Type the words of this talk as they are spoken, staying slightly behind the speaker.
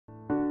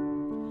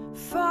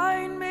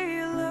find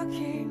me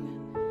looking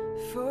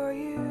for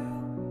you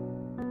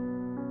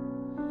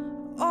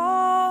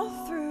all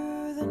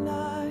through the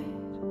night,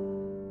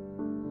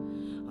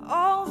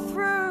 all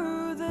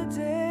through the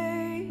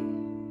day.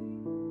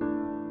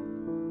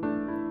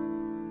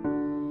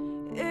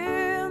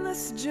 In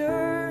this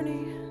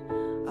journey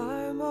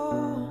I'm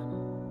on,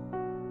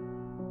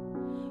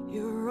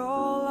 you're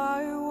all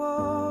I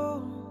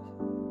want,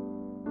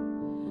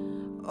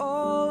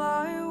 all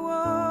I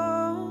want.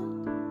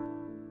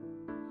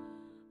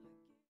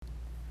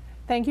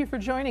 Thank you for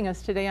joining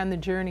us today on The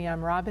Journey.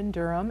 I'm Robin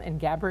Durham, and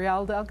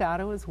Gabrielle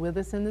Delgado is with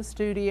us in the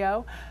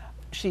studio.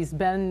 She's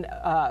been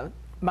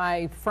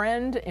my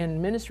friend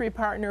and ministry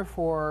partner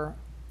for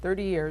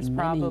 30 years,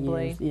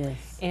 probably. Many years,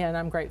 yes. And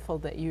I'm grateful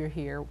that you're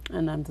here.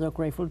 And I'm so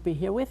grateful to be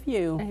here with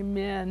you.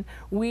 Amen.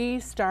 We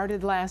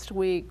started last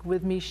week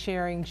with me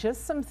sharing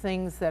just some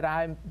things that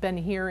I've been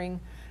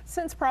hearing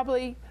since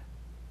probably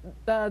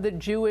when the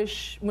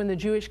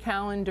Jewish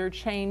calendar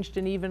changed,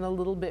 and even a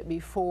little bit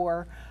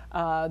before.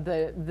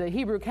 The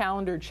Hebrew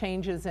calendar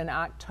changes in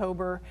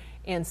October,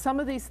 and some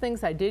of these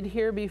things I did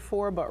hear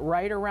before, but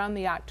right around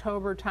the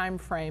October time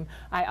frame,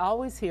 I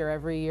always hear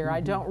every year.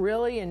 I don't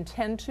really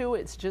intend to.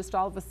 It's just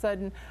all of a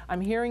sudden I'm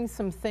hearing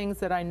some things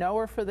that I know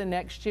are for the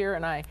next year,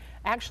 and I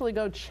actually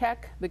go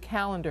check the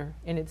calendar,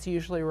 and it's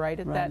usually right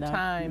at that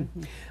time.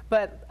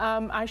 But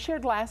I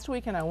shared last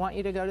week, and I want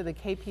you to go to the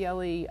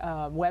KPLE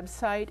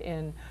website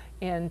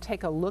and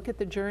take a look at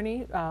the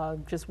journey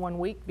just 1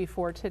 week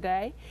before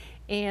today.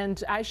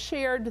 And I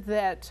shared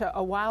that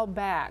a while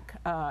back,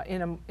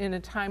 in a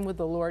time with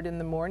the Lord in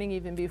the morning,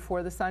 even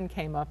before the sun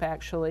came up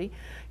actually,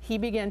 He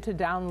began to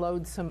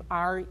download some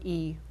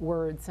RE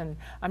words. And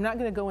I'm not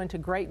going to go into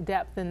great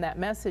depth in that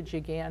message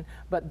again,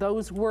 but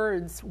those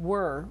words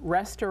were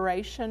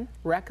restoration,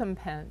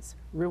 recompense,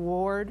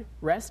 reward,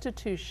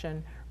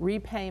 restitution,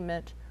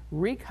 repayment,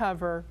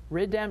 recover,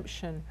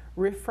 redemption,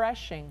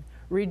 refreshing,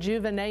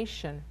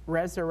 rejuvenation,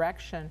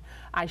 resurrection.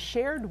 I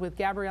shared with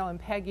Gabrielle and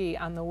Peggy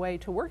on the way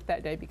to work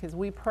that day, because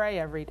we pray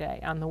every day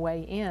on the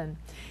way in.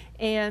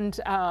 And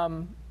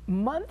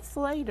months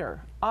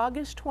later,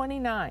 August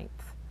 29th,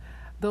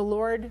 the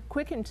Lord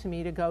quickened to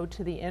me to go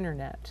to the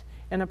internet.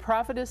 And a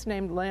prophetess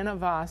named Lana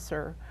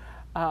Vassar,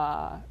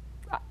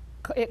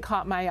 it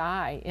caught my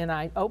eye, and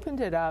I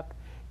opened it up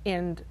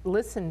and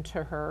listened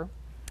to her.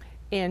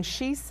 And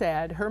she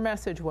said, her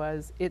message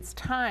was, it's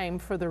time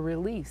for the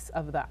release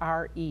of the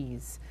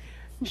REs.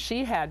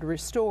 She had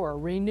restore,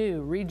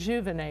 renew,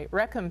 rejuvenate,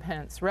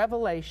 recompense,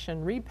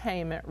 revelation,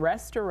 repayment,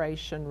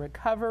 restoration,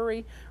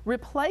 recovery,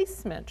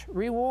 replacement,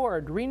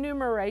 reward,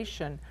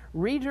 remuneration,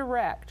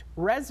 redirect,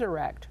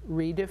 resurrect,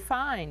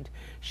 redefined.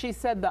 She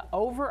said the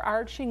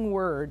overarching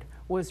word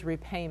was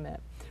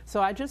repayment.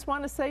 So I just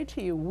want to say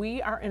to you,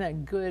 we are in a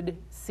good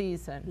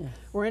season. Yes.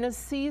 We're in a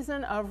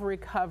season of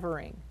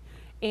recovering.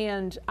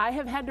 And I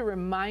have had to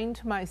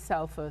remind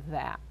myself of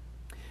that,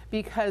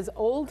 because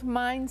old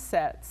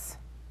mindsets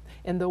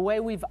and the way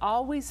we've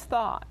always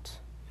thought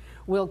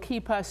will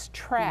keep us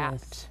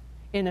trapped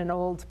in an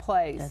old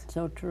place. That's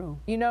so true.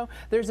 You know,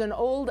 there's an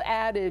old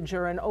adage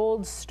or an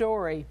old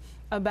story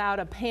about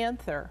a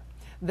panther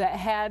that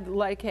had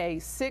like a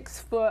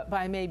 6-foot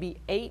by maybe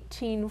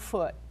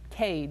 18-foot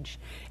cage,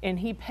 and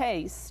he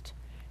paced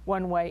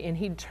one way, and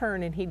he'd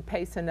turn and he'd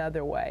pace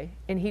another way,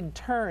 and he'd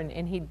turn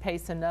and he'd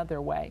pace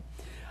another way.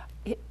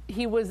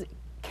 He was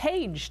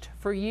caged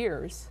for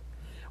years.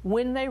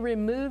 When they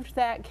removed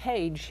that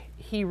cage,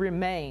 he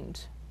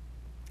remained.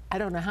 I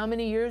don't know how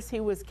many years he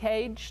was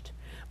caged,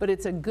 but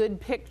it's a good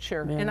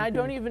picture. And I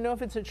don't even know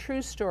if it's a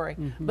true story,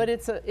 but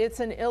it's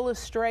an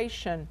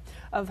illustration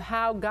of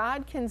how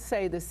God can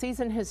say the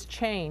season has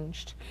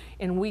changed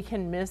and we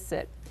can miss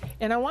it.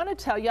 And I want to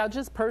tell you, I'll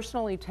just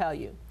personally tell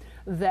you,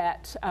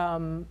 that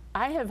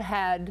I have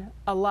had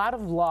a lot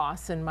of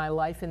loss in my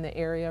life in the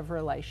area of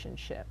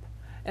relationship.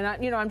 And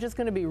I'm just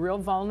going to be real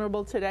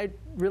vulnerable today.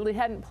 Really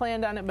hadn't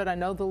planned on it, but I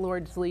know the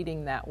Lord's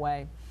leading that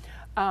way.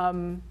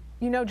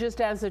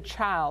 Just as a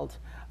child,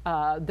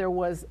 there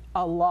was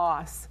a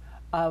loss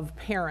of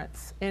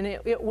parents, and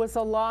it was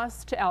a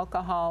loss to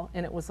alcohol,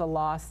 and it was a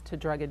loss to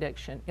drug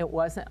addiction. It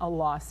wasn't a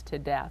loss to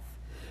death,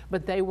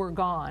 but they were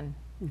gone.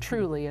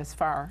 Truly, as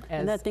far as...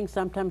 And I think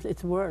sometimes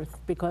it's worth,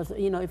 because,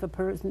 if a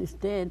person is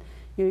dead,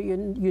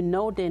 you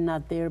know they're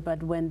not there,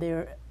 but when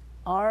they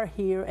are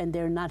here and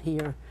they're not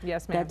here,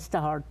 yes, ma'am, that's the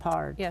hard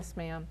part. Yes,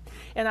 ma'am.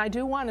 And I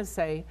do want to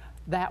say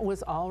that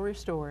was all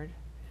restored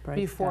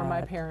before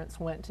my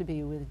parents went to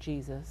be with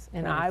Jesus.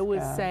 And I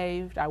was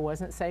saved. I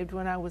wasn't saved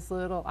when I was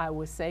little. I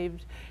was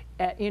saved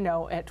at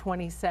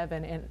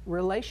 27, and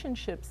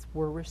relationships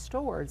were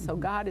restored. So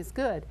God is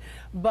good.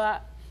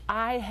 But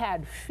I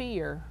had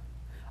fear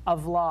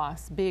of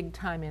loss big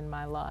time in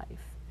my life.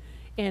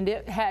 And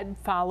it had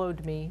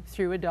followed me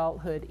through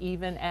adulthood,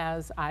 even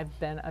as I've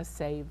been a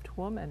saved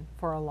woman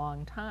for a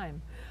long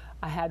time.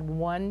 I had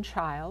one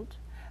child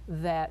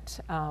that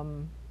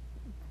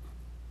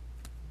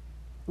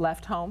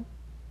left home,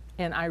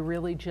 and I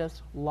really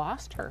just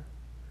lost her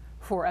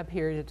for a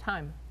period of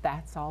time.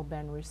 That's all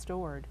been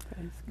restored.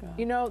 Praise God.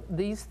 You know,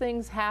 these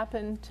things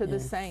happen to the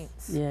Yes.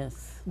 saints.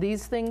 Yes.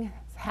 These things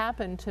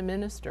happen to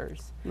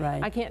ministers.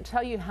 Right. I can't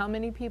tell you how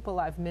many people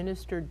I've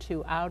ministered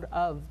to out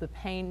of the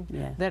pain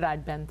Yes. that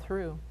I'd been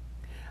through.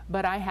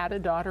 But I had a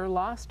daughter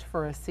lost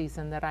for a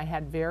season that I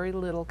had very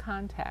little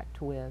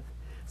contact with.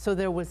 So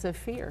there was a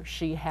fear.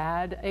 She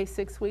had a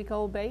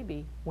 6-week-old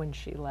baby when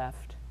she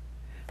left.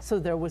 So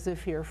there was a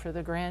fear for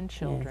the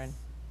grandchildren. Yes.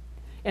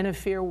 And a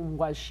fear,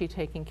 was she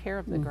taking care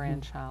of the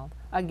grandchild?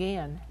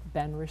 Again,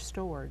 been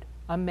restored.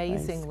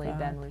 Amazingly God.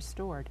 been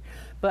restored.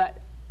 But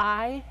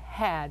I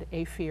had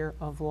a fear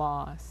of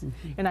loss.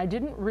 And I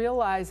didn't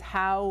realize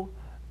how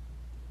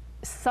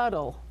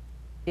subtle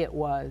it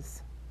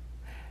was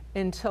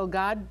until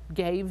God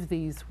gave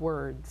these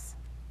words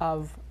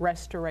of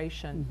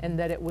restoration, and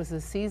that it was a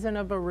season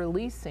of a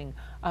releasing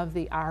of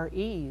the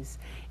REs.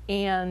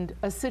 And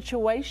a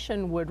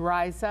situation would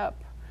rise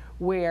up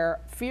where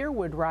fear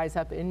would rise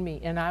up in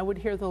me, and I would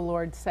hear the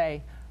Lord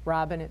say,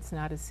 Robin, it's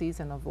not a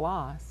season of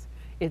loss.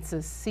 It's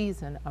a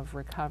season of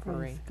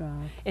recovery. Praise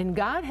God. And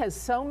God has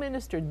so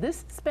ministered.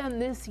 This has been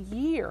this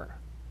year.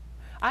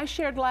 I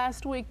shared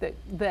last week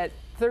that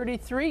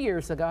 33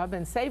 years ago, I've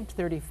been saved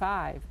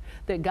 35,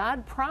 that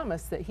God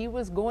promised that He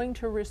was going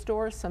to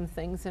restore some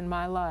things in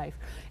my life.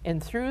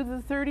 And through the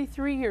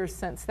 33 years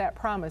since that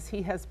promise,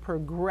 He has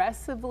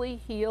progressively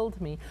healed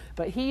me.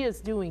 But He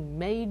is doing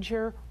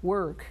major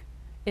work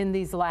in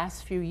these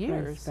last few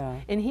years.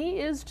 God. And He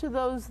is to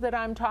those that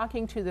I'm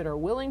talking to that are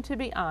willing to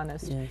be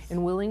honest Yes.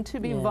 and willing to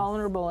be Yes.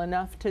 vulnerable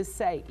enough to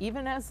say,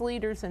 even as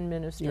leaders and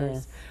ministers,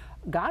 Yes.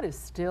 God is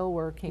still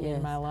working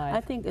in my life.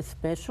 I think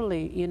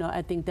especially, you know,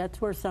 I think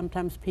that's where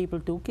sometimes people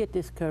do get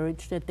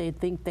discouraged, that they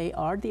think they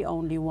are the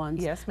only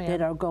ones Yes, ma'am.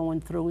 that are going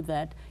through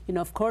that. You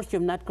know, of course,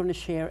 you're not going to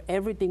share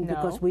everything No.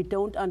 because we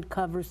don't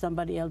uncover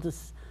somebody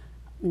else's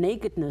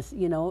nakedness,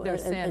 you know. Their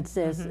sin. It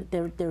says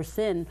their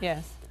sin,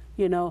 Yes.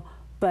 you know.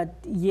 But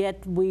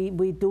yet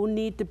we do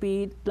need to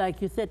be,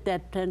 like you said,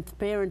 that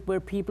transparent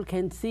where people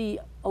can see,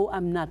 oh,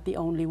 I'm not the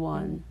only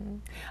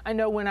one. I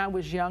know when I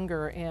was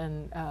younger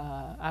and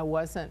I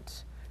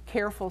wasn't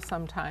careful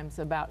sometimes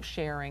about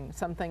sharing.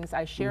 Some things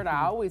I shared,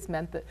 I always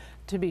meant that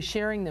to be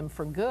sharing them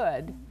for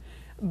good,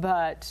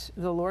 but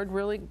the Lord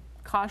really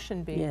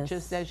cautioned me, Yes.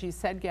 just as you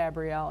said,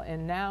 Gabrielle,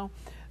 and now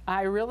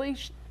I really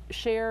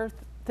share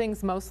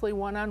things mostly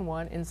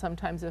one-on-one, and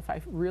sometimes if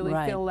I really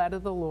Right. feel led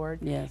of the Lord,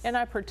 Yes. and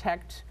I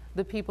protect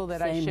the people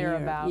that I Same share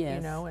here, about, you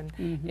yes. know,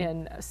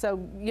 and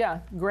so, yeah,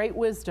 great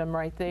wisdom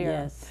right there.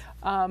 Yes.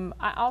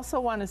 I also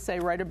want to say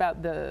right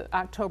about the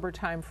October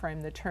time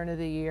frame, the turn of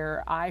the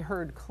year, I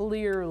heard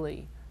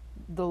clearly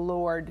the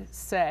Lord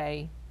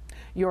say,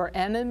 your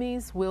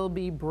enemies will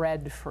be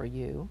bread for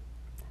you.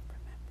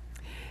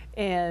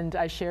 And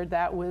I shared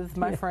that with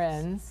my Yes.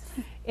 friends.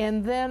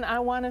 And then I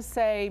want to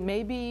say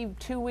maybe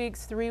 2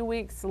 weeks, 3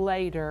 weeks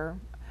later,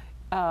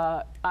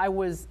 I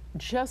was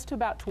just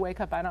about to wake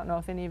up. I don't know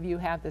if any of you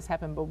had this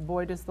happen, but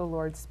boy, does the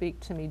Lord speak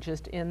to me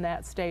just in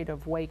that state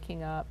of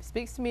waking up. He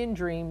speaks to me in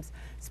dreams,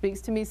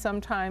 speaks to me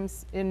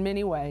sometimes in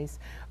many ways.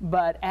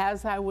 But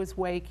as I was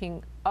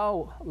waking,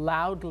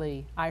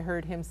 loudly, I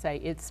heard Him say,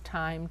 it's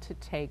time to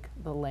take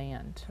the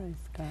land.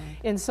 Praise God.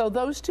 And so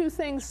those two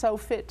things so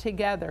fit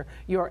together.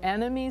 Your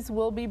enemies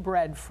will be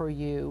bread for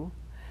you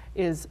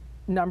is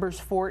Numbers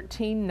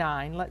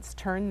 14:9. Let's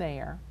turn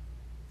there.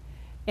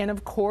 And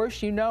of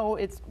course, you know,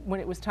 it's when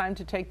it was time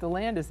to take the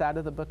land is out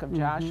of the book of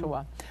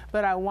Joshua.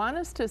 But I want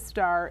us to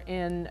start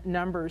in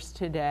Numbers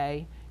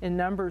today, in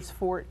Numbers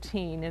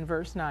 14 in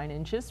verse 9,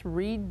 and just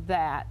read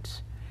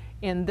that.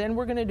 And then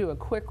we're going to do a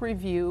quick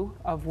review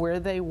of where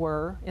they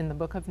were in the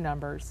book of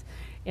Numbers,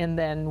 and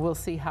then we'll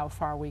see how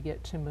far we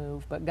get to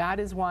move. But God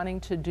is wanting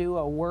to do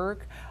a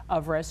work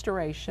of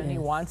restoration. He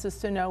Yes. wants us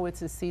to know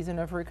it's a season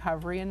of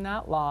recovery and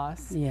not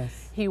loss.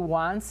 Yes. He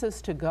wants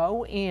us to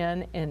go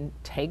in and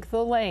take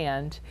the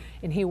land,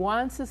 and He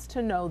wants us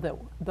to know that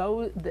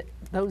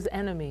those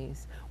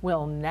enemies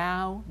will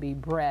now be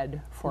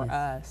bread for Yes.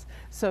 us.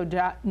 So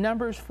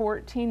Numbers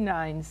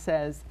 14:9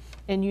 says,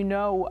 and you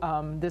know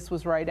this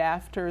was right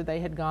after they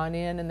had gone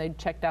in and they'd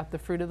checked out the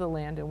fruit of the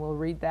land, and we'll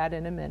read that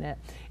in a minute.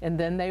 And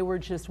then they were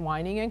just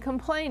whining and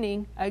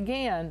complaining.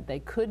 Again, they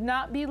could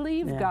not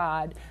believe Yeah.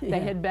 God. They Yeah.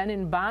 had been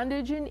in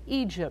bondage in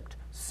Egypt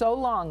so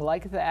long,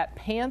 like that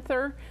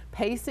panther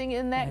pacing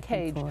in that Back and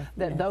cage, forth,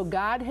 that yes. though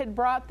God had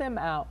brought them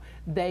out,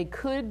 they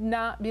could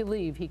not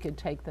believe He could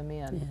take them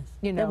in. Yes.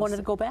 You know, They wanted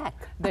to go back.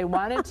 they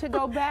wanted to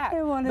go back.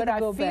 They wanted but to I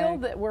go feel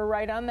back. that we're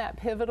right on that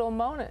pivotal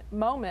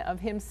moment of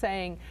Him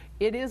saying,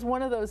 it is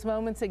one of those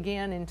moments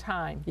again in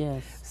time.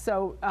 Yes.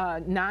 So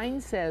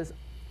 9 says,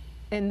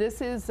 and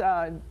this is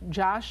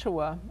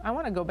Joshua. I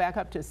want to go back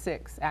up to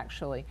 6,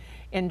 actually.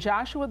 And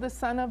Joshua the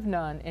son of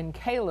Nun and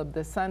Caleb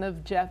the son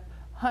of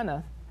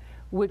Jephunneh,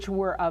 which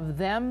were of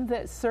them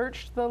that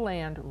searched the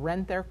land,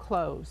 rent their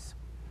clothes.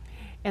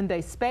 And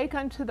they spake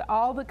unto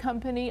all the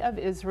company of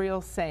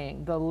Israel,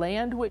 saying, the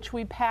land which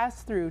we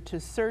pass through to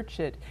search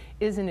it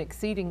is an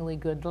exceedingly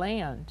good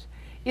land.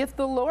 If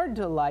the Lord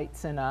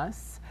delights in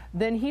us,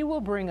 then he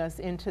will bring us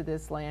into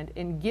this land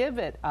and give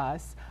it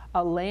us,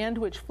 a land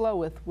which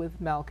floweth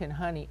with milk and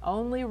honey.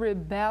 Only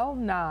rebel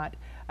not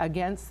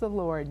against the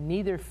Lord,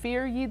 neither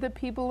fear ye the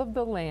people of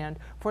the land,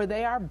 for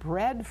they are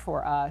bread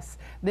for us.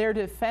 Their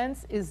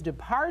defense is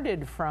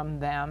departed from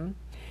them,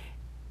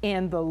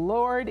 and the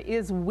Lord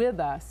is with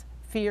us.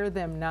 Fear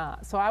them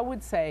not. So I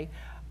would say,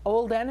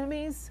 old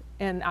enemies,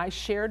 and I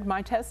shared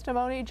my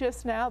testimony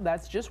just now,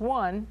 that's just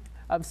one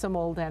of some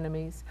old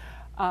enemies.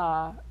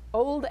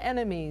 Old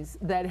enemies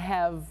that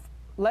have,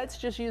 let's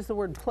just use the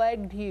word,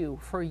 plagued you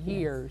for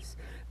years.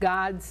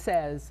 God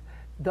says,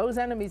 those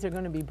enemies are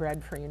going to be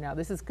bread for you now.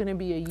 This is going to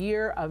be a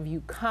year of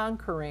you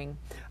conquering,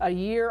 a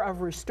year of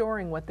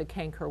restoring what the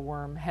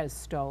cankerworm has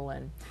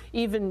stolen.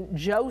 Even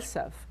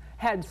Joseph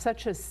had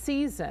such a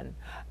season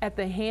at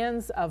the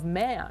hands of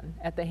man,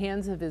 at the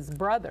hands of his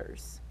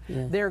brothers.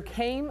 Yes. There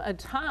came a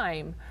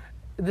time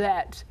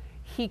that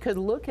he could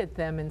look at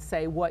them and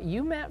say, what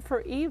you meant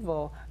for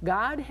evil,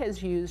 God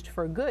has used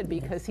for good,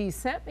 because he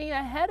sent me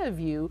ahead of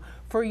you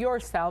for your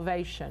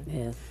salvation.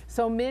 Yes.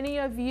 So many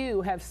of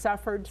you have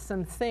suffered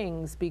some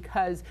things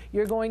because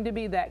you're going to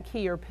be that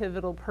key or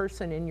pivotal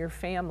person in your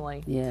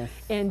family. Yes.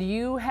 And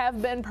you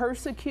have been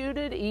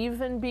persecuted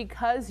even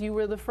because you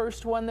were the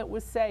first one that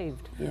was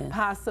saved,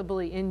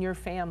 possibly in your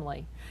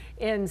family.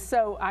 And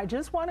so I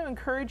just want to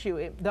encourage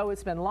you, though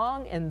it's been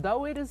long and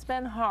though it has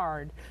been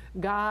hard,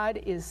 God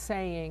is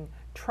saying,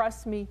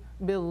 trust me,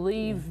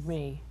 believe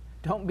me.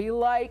 Don't be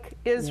like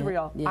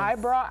Israel.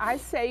 I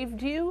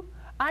saved you.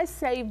 I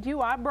saved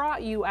you. I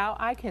brought you out.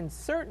 I can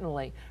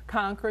certainly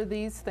conquer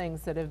these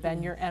things that have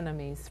been your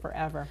enemies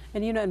forever.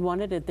 And you know, and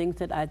one of the things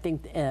that I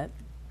think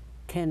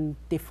can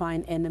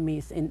define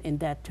enemies in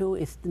that too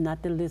is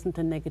not to listen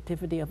to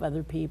negativity of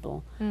other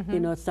people. You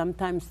know,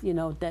 sometimes, you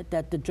know,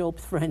 that the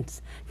Job's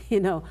friends, you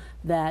know,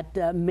 that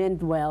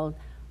meant well,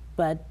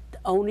 but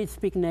only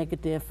speak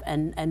negative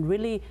and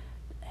really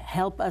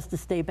help us to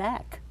stay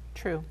back.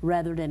 True.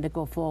 Rather than to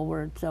go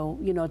forward. So,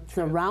 you know,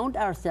 surround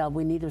ourselves.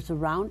 We need to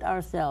surround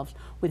ourselves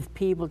with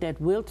people that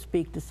will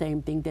speak the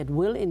same thing, that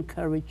will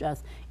encourage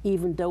us,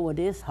 even though it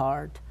is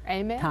hard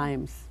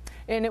times.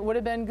 And it would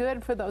have been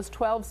good for those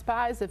 12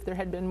 spies if there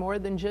had been more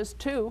than just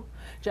 2.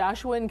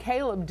 Joshua and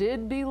Caleb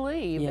did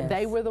believe.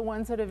 They were the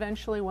ones that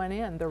eventually went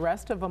in. The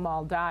rest of them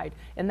all died.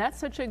 And that's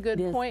such a good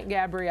point,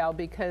 Gabrielle,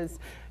 because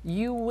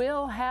you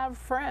will have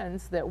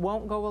friends that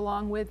won't go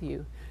along with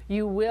you.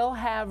 You will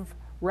have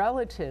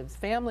relatives,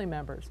 family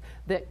members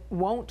that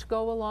won't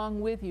go along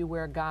with you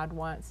where God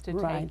wants to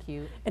take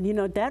you. And you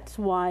know, that's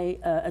why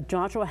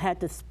Joshua had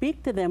to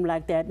speak to them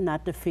like that,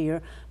 not to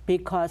fear,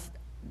 because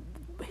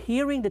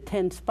hearing the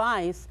 10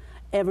 spies,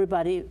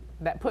 everybody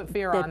that put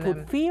fear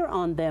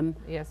on them.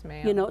 Yes,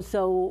 ma'am. You know,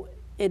 so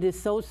it is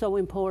so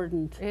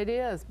important. It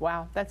is.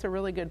 Wow, that's a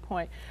really good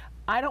point.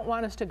 I don't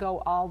want us to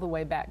go all the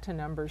way back to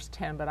Numbers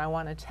 10, but I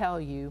want to tell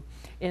you,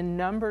 in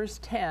Numbers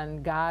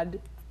 10, God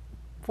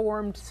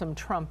formed some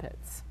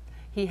trumpets.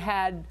 He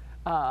had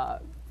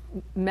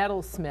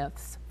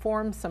metalsmiths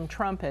form some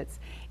trumpets,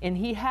 and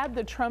he had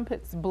the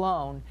trumpets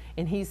blown,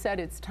 and he said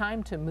it's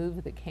time to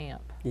move the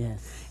camp.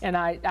 Yes. And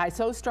I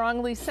so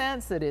strongly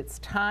sense that it's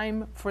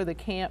time for the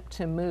camp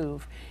to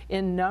move.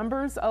 In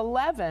Numbers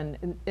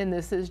 11, and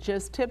this is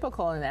just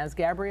typical, and as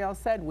Gabrielle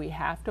said, we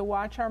have to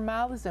watch our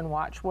mouths and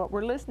watch what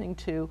we're listening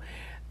to.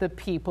 The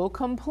people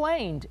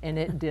complained, and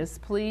it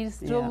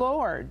displeased the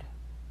Lord.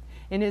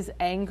 And his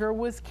anger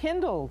was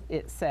kindled,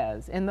 it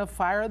says, and the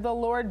fire of the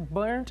Lord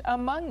burnt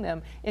among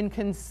them and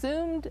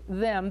consumed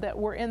them that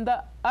were in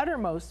the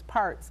uttermost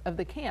parts of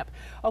the camp.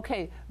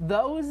 Okay,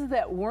 those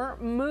that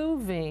weren't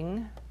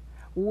moving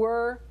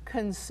were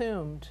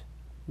consumed.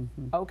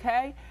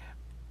 Okay?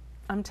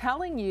 I'm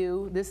telling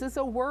you, this is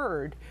a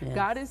word.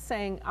 God is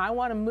saying, I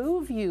want to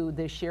move you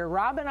this year.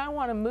 Robin, I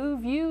want to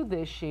move you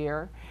this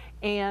year.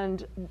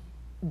 And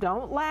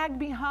don't lag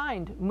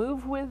behind.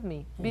 Move with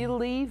me.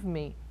 Believe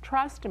me.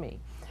 Trust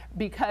me.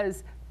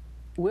 Because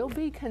we'll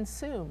be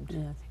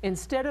consumed.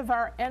 Instead of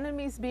our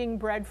enemies being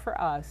bread for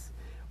us,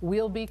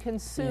 we'll be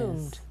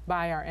consumed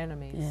by our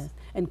enemies.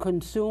 And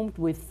consumed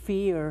with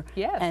fear.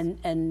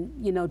 And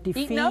you know,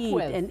 defeat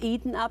and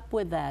eaten up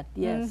with that.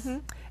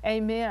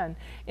 Amen.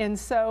 And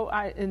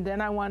so, then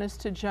I want us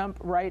to jump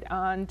right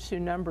on to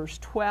Numbers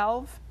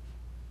 12.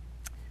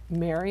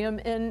 Miriam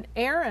and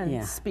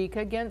Aaron speak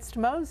against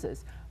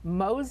Moses.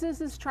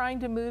 Moses is trying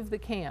to move the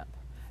camp.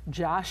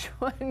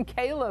 Joshua and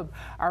Caleb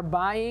are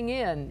buying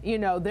in. You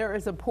know, there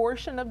is a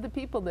portion of the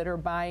people that are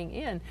buying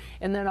in.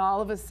 And then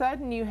all of a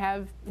sudden you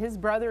have his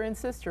brother and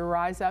sister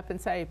rise up and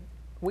say,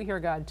 we hear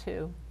God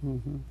too,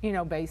 you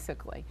know,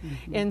 basically.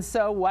 And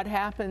so what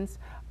happens?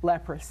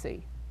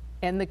 Leprosy.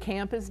 And the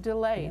camp is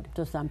delayed.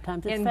 So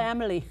sometimes it's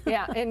family.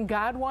 And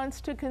God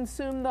wants to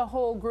consume the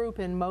whole group,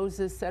 and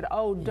Moses said,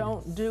 oh,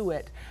 don't do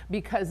it,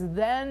 because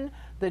then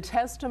the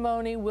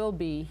testimony will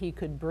be he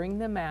could bring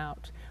them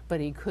out, but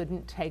he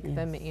couldn't take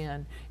them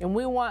in. And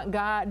we want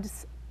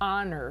God's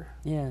honor.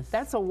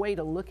 That's a way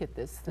to look at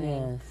this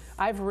thing.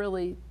 I've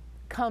really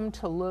come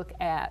to look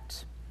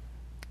at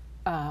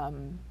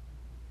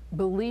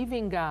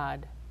believing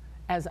God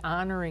as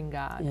honoring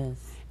God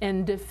Yes.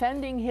 and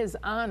defending his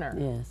honor.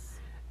 Yes.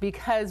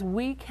 Because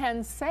we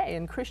can say,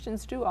 and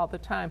Christians do all the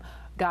time,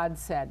 God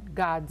said,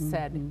 God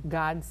said,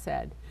 God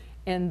said.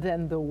 And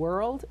then the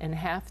world and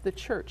half the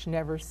church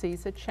never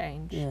sees a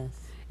change. Yes.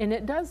 And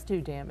it does do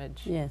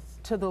damage Yes.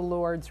 to the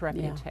Lord's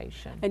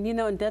reputation. And you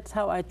know, and that's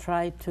how I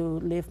try to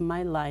live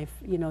my life.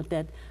 You know,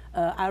 that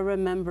I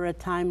remember a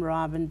time,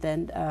 Robin,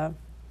 then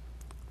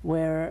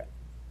where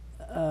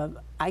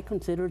I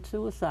considered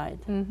suicide.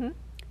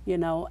 You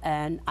know,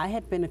 and I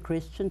had been a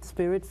Christian,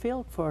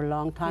 spirit-filled for a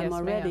long time Yes,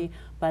 already, ma'am.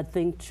 but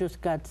things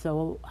just got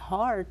so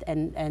hard,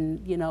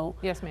 and you know,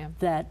 Yes, ma'am.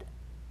 that,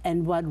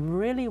 and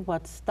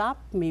what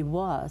stopped me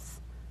was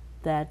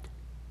that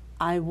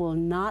I will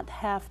not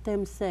have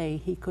them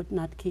say he could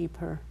not keep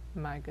her.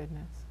 My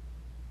goodness.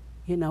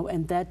 You know,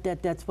 and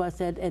that's what I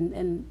said,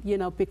 and you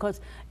know,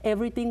 because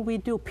everything we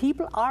do,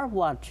 people are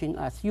watching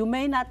us. You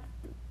may not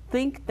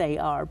think they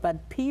are,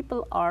 but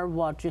people are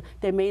watching.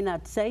 They may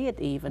not say it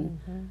even,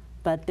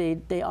 but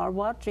they are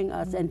watching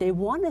us, and they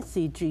want to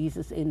see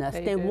Jesus in us.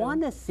 They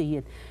want to see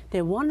it.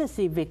 They want to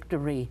see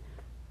victory,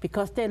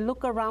 because they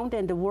look around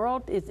and the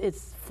world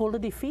is full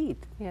of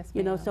defeat. Yes,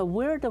 you know, ma'am. so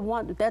we're the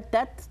one,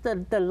 that's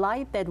the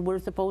light that we're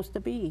supposed to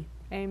be.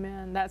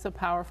 Amen. That's a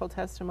powerful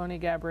testimony,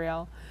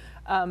 Gabrielle.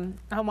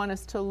 I want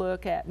us to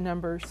look at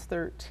Numbers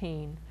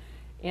 13.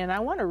 And I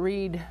want to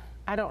read,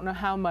 I don't know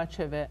how much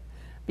of it,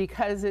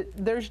 because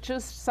there's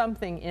just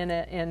something in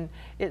it. And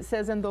it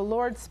says, "And the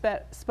Lord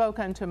spoke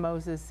unto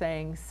Moses,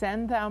 saying,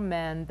 Send thou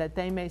men, that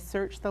they may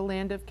search the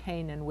land of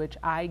Canaan, which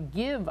I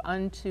give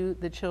unto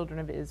the children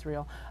of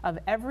Israel. Of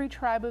every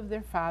tribe of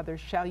their fathers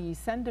shall ye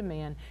send a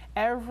man,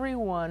 every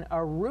one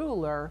a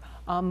ruler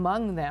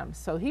among them."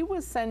 So he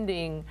was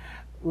sending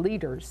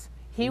leaders.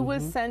 He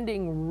was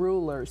sending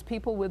rulers,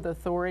 people with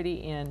authority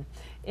in.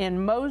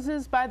 And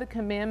Moses, by the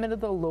commandment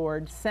of the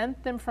Lord,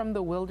 sent them from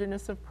the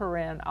wilderness of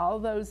Paran. All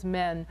those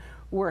men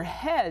were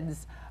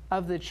heads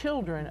of the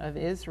children of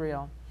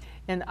Israel.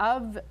 And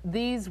of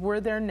these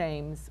were their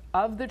names: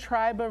 of the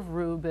tribe of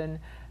Reuben,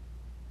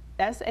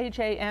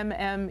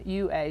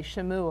 Shammua,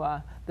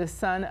 Shemua, the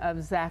son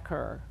of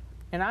Zachar.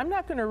 And I'm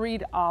not going to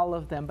read all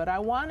of them, but I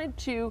wanted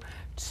to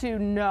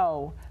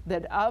know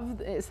that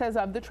it says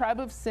of the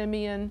tribe of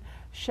Simeon,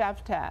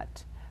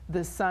 Shaphat,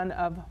 the son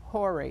of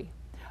Hori.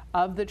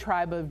 Of the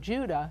tribe of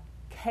Judah,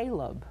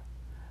 Caleb,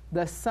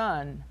 the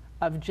son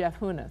of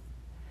Jephunneh.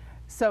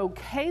 So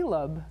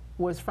Caleb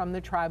was from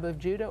the tribe of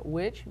Judah,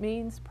 which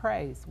means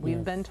praise.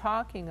 We've been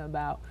talking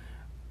about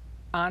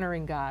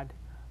honoring God,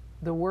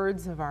 the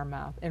words of our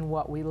mouth, and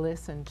what we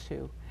listen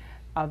to.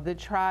 Of the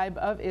tribe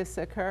of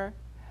Issachar,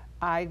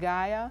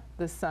 Igaiah,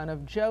 the son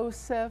of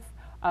Joseph.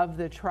 Of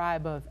the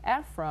tribe of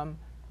Ephraim,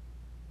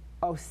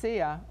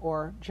 Osea,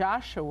 or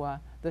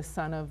Joshua, the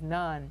son of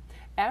Nun.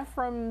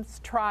 Ephraim's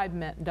tribe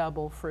meant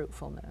double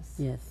fruitfulness.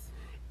 Yes.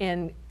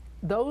 And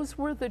those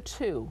were the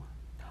two.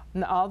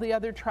 And all the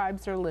other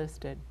tribes are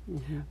listed.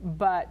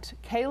 But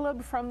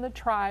Caleb from the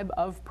tribe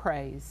of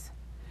praise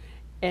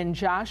and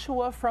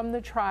Joshua from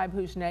the tribe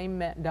whose name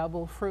meant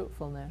double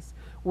fruitfulness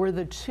were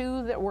the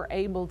two that were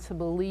able to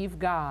believe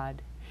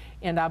God.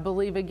 And I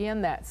believe,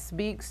 again, that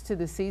speaks to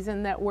the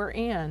season that we're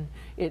in.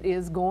 It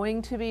is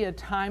going to be a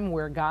time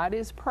where God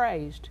is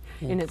praised,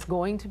 and it's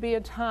going to be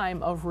a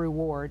time of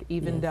reward,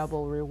 even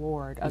double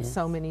reward of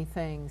so many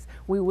things.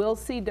 We will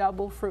see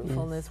double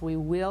fruitfulness. We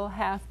will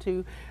have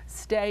to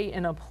stay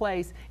in a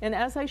place. And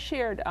as I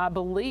shared, I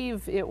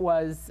believe it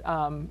was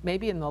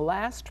maybe in the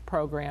last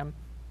program,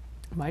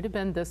 might have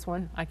been this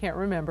one, I can't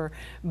remember,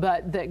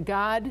 but that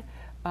God,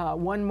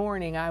 one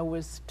morning I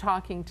was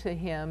talking to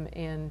him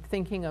and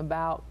thinking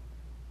about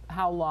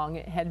how long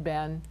it had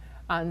been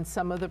on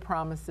some of the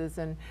promises,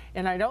 and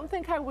I don't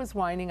think I was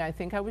whining. I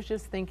think I was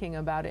just thinking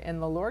about it, and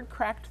the Lord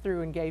cracked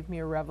through and gave me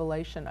a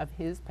revelation of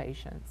his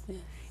patience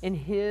and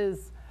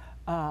his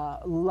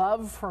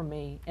love for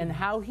me, and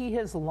how he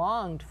has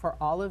longed for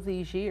all of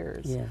these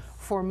years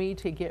for me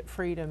to get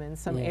freedom in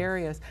some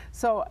areas.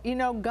 So, you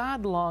know,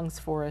 God longs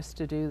for us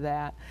to do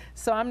that.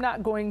 So I'm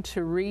not going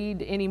to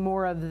read any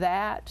more of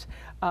that,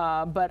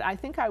 but I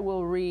think I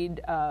will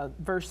read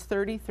verse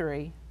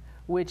 33,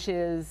 which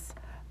is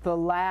the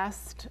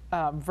last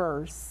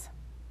verse.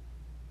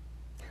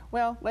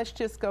 Well, let's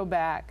just go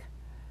back.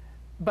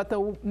 But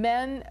the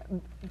men,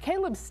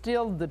 Caleb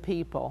stilled the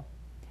people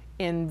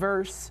in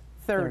verse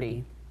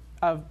 30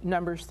 of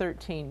Numbers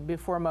 13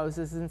 before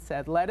Moses and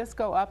said, "Let us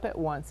go up at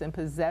once and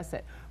possess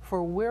it,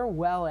 for we're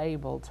well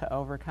able to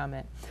overcome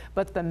it."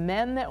 But the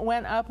men that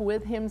went up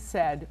with him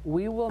said,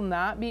 "We will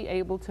not be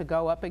able to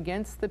go up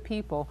against the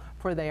people,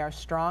 for they are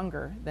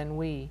stronger than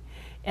we."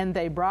 And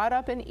they brought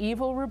up an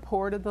evil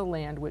report of the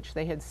land which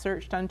they had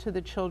searched unto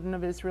the children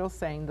of Israel,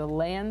 saying, "The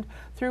land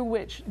through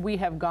which we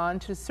have gone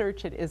to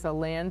search it is a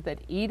land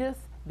that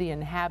eateth the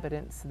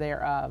inhabitants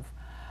thereof."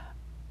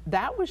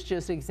 That was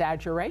just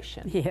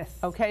exaggeration. Yes.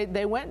 Okay,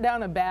 they went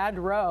down a bad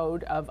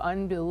road of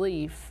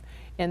unbelief,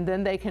 and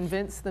then they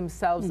convinced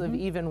themselves of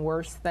even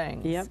worse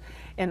things. Yep.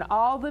 And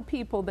all the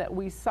people that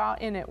we saw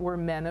in it were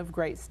men of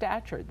great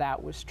stature.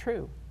 That was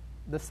true.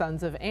 the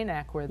sons of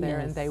Anak were there,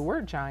 and they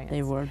were giants.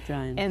 They were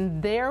giants.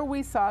 And there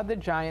we saw the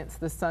giants,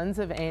 the sons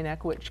of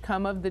Anak, which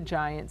come of the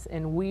giants,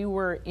 and we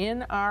were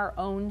in our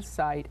own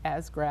sight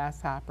as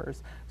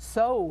grasshoppers.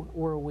 So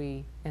were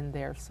we in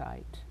their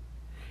sight.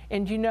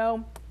 And you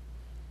know,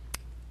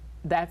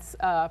 that's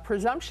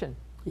presumption.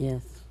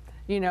 Yes.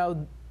 You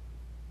know,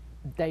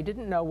 they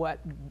didn't know what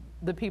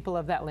the people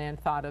of that land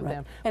thought of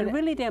them. And but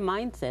really their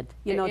mindset,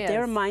 you know,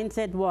 their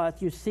mindset was,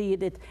 you see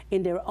it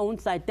in their own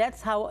sight.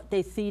 That's how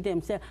they see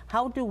themselves.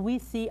 How do we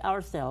see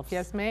ourselves?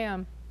 Yes,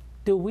 ma'am.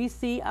 Do we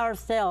see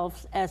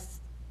ourselves as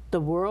the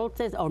world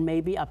says, or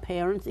maybe our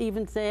parents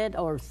even said,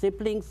 or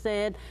siblings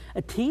said,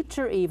 a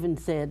teacher even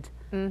said,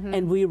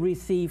 and we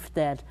received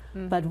that.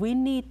 But we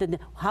need to,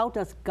 how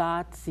does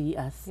God see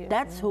us? Yes,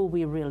 That's who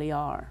we really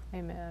are.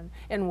 Amen.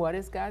 And what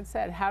has God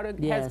said? How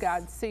has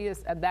God see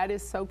us? That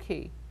is so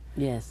key.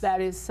 Yes. That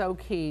is so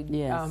key.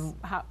 Yes.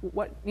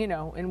 You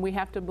know, and we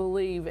have to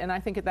believe, and I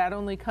think that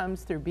only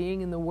comes through being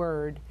in the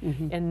Word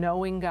and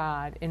knowing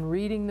God and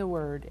reading the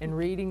Word and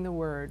reading the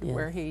Word,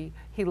 where He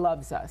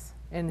loves us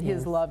and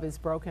His love is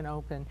broken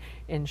open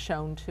and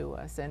shown to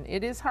us. And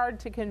it is hard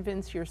to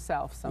convince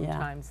yourself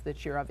sometimes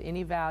that you're of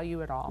any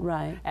value at all.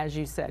 Right. As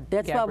you said,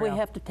 That's Gabrielle. why we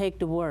have to take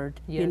the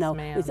Word. Yes, you know,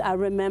 ma'am. I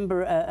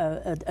remember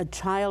a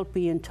child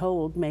being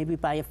told, maybe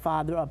by a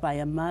father or by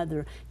a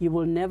mother, you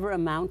will never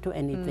amount to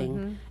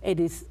anything.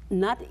 It is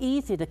not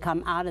easy to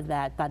come out of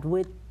that, but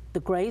with the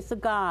grace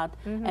of God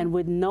and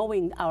with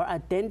knowing our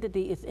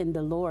identity is in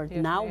the Lord,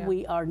 now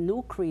we are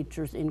new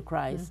creatures in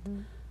Christ.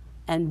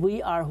 And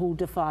we are who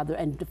the Father,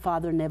 and the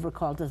Father never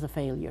called us a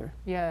failure.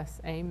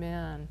 Yes,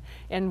 amen.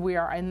 And we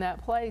are in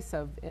that place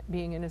of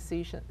being in a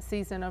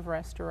season of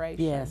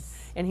restoration.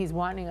 Yes. And He's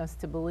wanting us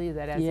to believe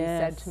that, as He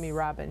said to me,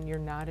 Robin, you're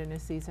not in a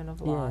season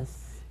of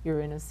loss. You're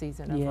in a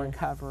season of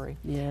recovery.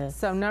 Yes.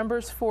 So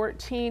Numbers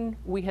 14,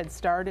 we had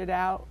started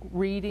out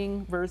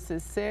reading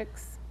verses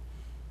 6.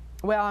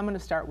 Well, I'm going to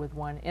start with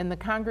 1. And the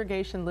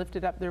congregation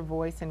lifted up their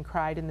voice and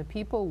cried, and the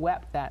people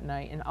wept that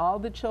night. And all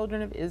the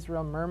children of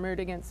Israel murmured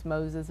against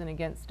Moses and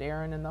against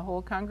Aaron and the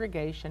whole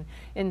congregation,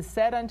 and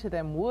said unto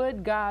them,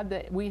 would God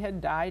that we had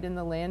died in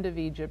the land of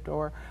Egypt,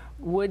 or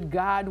would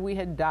God we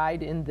had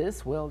died in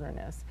this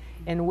wilderness?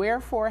 And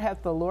wherefore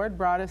hath the Lord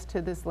brought us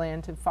to this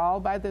land to fall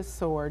by the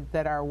sword,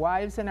 that our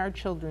wives and our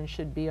children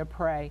should be a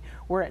prey?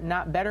 Were it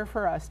not better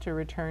for us to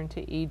return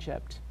to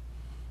Egypt?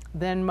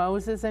 Then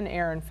Moses and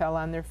Aaron fell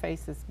on their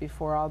faces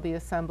before all the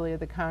assembly of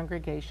the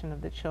congregation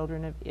of the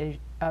children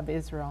of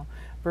Israel.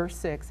 Verse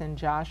 6, and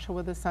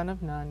Joshua the son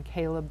of Nun,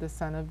 Caleb the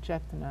son of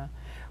Jephunneh,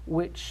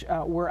 which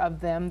were of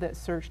them that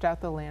searched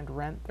out the land,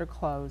 rent their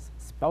clothes,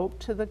 spoke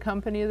to the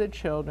company of the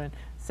children,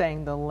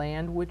 saying, the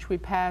land which we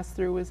pass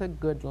through is a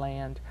good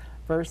land.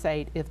 Verse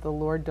 8, if the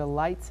Lord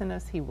delights in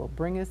us, He will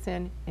bring us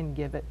in and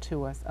give it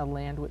to us, a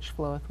land which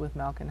floweth with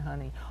milk and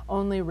honey.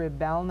 Only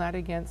rebel not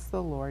against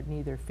the Lord,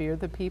 neither fear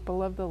the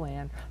people of the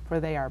land, for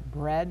they are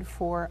bread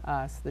for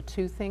us. The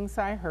 2 things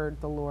I heard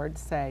the Lord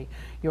say,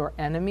 your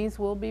enemies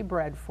will be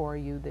bread for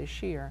you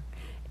this year,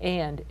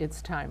 and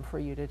it's time for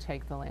you to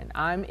take the land.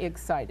 I'm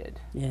excited.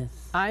 Yes.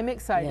 I'm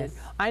excited.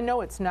 Yes. I know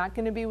it's not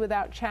going to be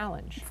without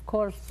challenge. Of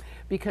course.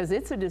 Because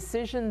it's a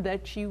decision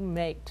that you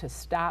make to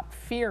stop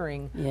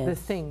fearing the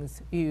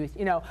things you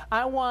know,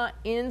 I want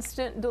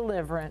instant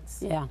deliverance.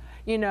 Yeah.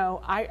 You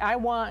know, I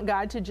want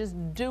God to just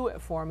do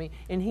it for me.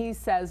 And He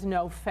says,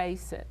 no,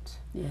 face it.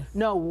 Yes.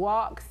 No,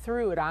 walk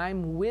through it.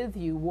 I'm with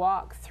you.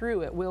 Walk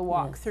through it. We'll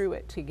walk through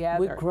it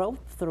together. We grow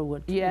through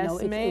it. Yes,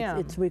 you know,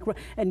 ma'am. we grow.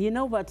 And you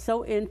know what's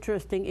so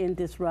interesting in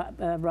this,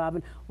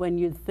 Robin, when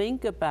you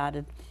think about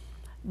it,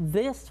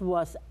 this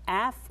was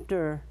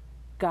after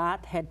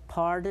God had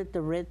parted the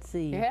Red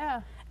Sea.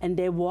 Yeah. And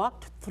they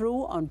walked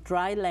through on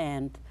dry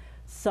land,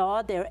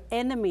 saw their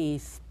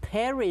enemies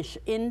perish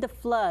in the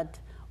flood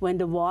when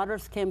the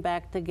waters came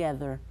back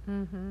together.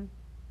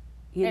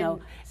 You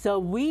know, so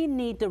we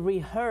need to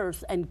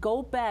rehearse and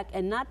go back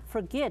and not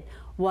forget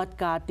what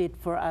God did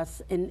for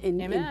us in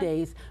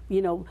days,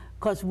 you know,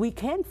 because we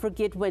can't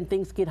forget when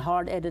things get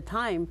hard at a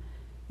time.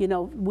 You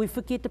know, we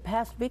forget the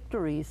past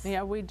victories.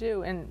 Yeah, we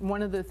do. And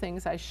one of the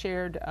things I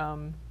shared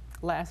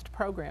last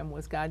program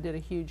was God did a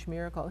huge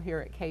miracle here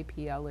at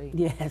KPLE.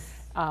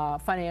 Yes.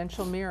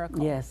 Financial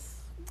miracle. Yes.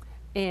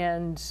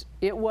 And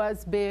it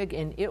was big,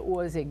 and it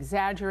was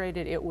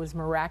exaggerated, it was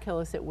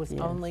miraculous, it was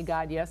only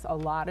God. Yes, a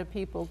lot of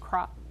people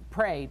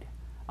prayed.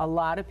 A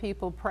lot of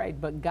people prayed,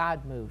 but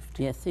God moved.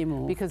 Yes, He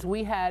moved. Because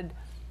we had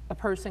a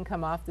person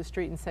come off the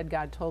street and said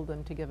God told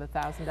them to give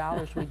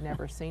 $1,000 we'd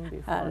never seen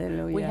before.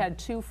 Hallelujah. We had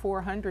 2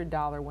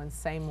 $400 ones,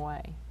 same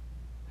way.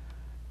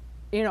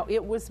 You know,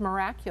 it was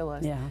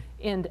miraculous. Yeah.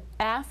 And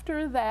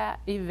after that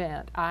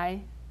event,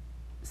 I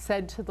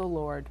said to the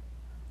Lord,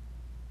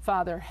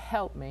 Father,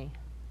 help me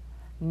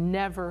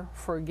never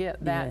forget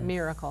that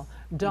miracle.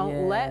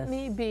 Don't let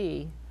me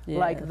be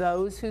like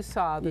those who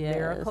saw the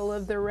miracle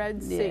of the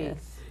Red Sea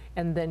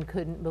and then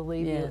couldn't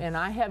believe you. And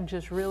I have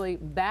just really,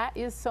 that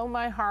is so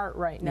my heart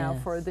right now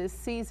for this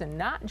season,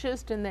 not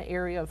just in the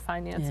area of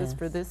finances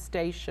for this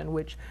station,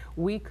 which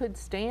we could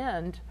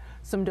stand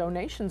some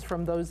donations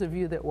from those of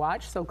you that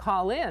watch, so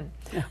call in.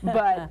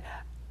 But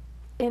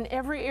in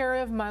every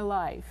area of my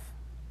life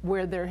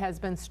where there has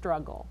been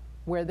struggle,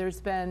 where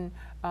there's been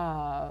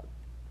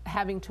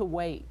having to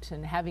wait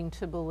and having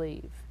to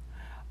believe,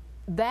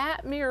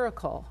 that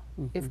miracle,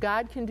 if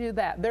God can do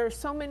that, there are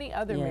so many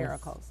other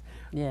miracles.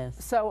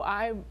 Yes. So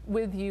I'm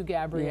with you,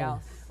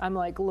 Gabrielle. Yes. I'm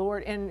like,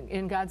 Lord,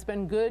 and God's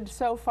been good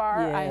so far.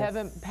 I Yes.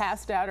 haven't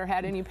passed out or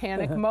had any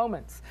panic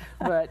moments.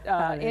 But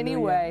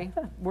anyway,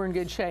 we're in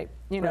good shape.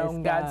 You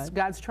know, Praise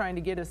God's trying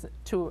to get us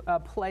to a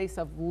place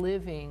of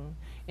living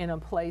in a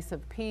place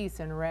of peace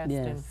and rest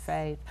and Yes.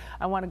 faith.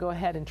 I want to go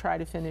ahead and try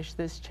to finish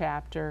this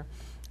chapter.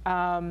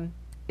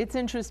 It's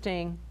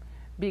interesting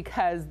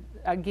because,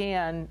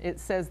 again, it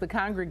says the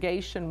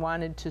congregation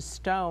wanted to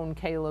stone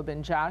Caleb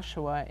and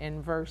Joshua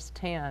in verse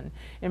 10.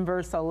 In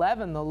verse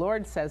 11, the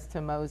Lord says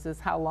to Moses,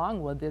 how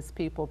long will this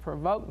people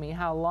provoke me?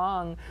 How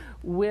long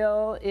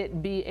will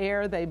it be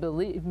ere they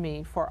believe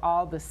me for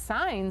all the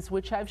signs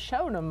which I've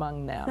shown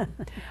among them?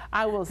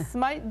 I will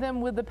smite them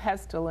with the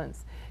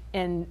pestilence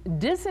and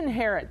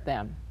disinherit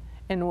them,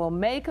 and will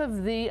make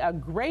of thee a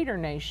greater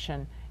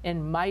nation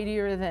and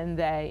mightier than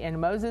they. And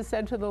Moses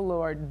said to the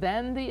Lord,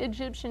 then the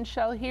Egyptians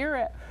shall hear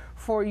it,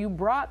 for you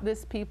brought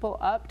this people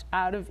up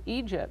out of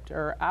Egypt,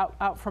 or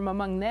out from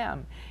among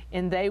them.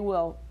 And they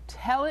will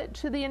tell it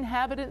to the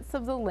inhabitants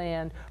of the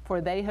land, for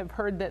they have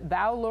heard that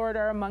thou, Lord,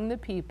 are among the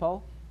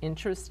people.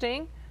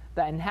 Interesting.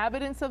 The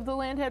inhabitants of the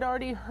land had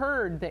already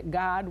heard that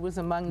God was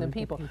among the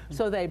people.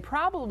 So they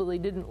probably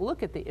didn't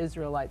look at the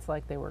Israelites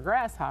like they were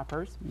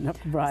grasshoppers.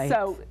 Right.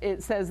 So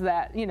it says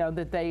that, you know,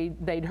 that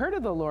they'd heard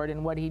of the Lord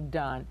and what he'd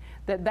done.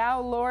 That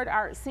thou, Lord,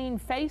 art seen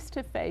face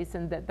to face,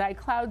 and that thy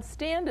cloud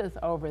standeth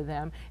over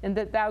them, and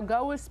that thou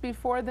goest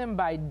before them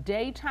by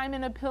daytime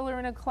in a pillar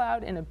and a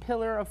cloud, and a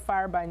pillar of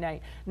fire by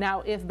night.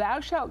 Now if thou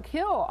shalt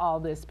kill all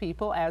this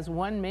people as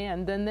one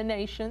man, then the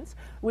nations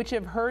which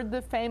have heard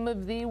the fame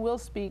of thee will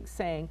speak,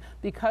 saying,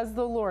 because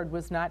the Lord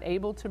was not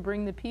able to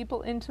bring the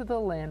people into the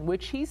land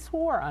which he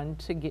swore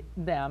unto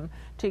them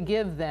to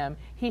give them,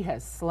 he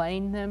has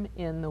slain them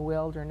in the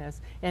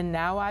wilderness. And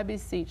now I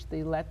beseech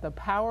thee, let the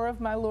power of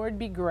my Lord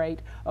be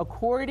great,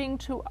 according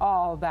to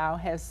all thou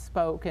hast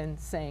spoken,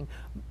 saying.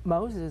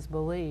 Moses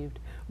believed.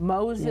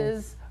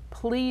 Moses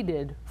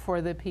pleaded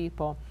for the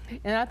people.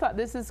 And I thought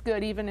this is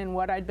good even in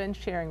what I'd been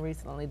sharing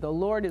recently. The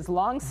Lord is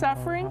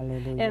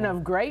long-suffering and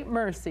of great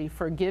mercy,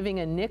 forgiving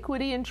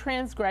iniquity and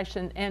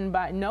transgression, and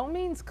by no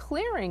means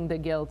clearing the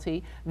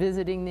guilty,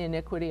 visiting the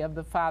iniquity of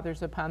the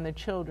fathers upon the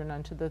children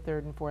unto the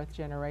third and fourth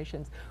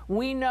generations.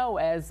 We know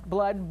as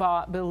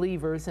blood-bought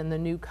believers in the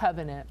new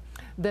covenant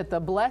that the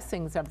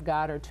blessings of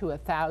God are to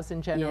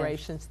 1,000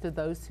 generations to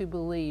those who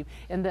believe,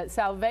 and that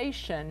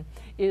salvation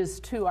is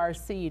to our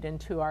seed and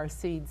to our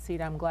seed.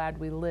 I'm glad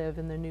we live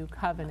in the new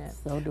covenant.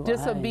 So do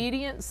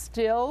Disobedience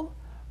still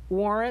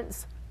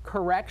warrants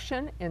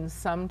correction and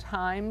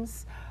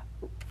sometimes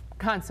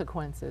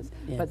consequences.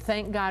 But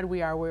thank God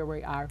we are where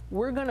we are.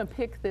 We're going to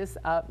pick this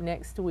up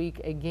next week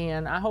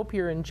again. I hope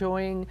you're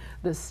enjoying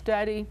the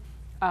study.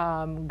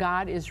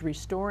 God is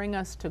restoring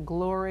us to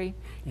glory.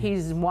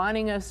 He's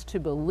wanting us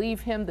to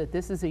believe him that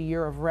this is a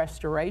year of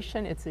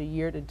restoration. It's a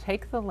year to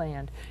take the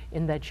land,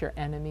 and that your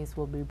enemies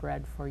will be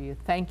bread for you.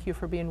 Thank you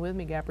for being with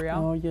me,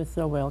 Gabrielle. Oh, you're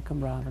so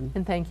welcome, Robin.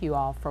 And thank you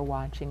all for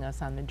watching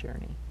us on the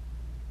journey.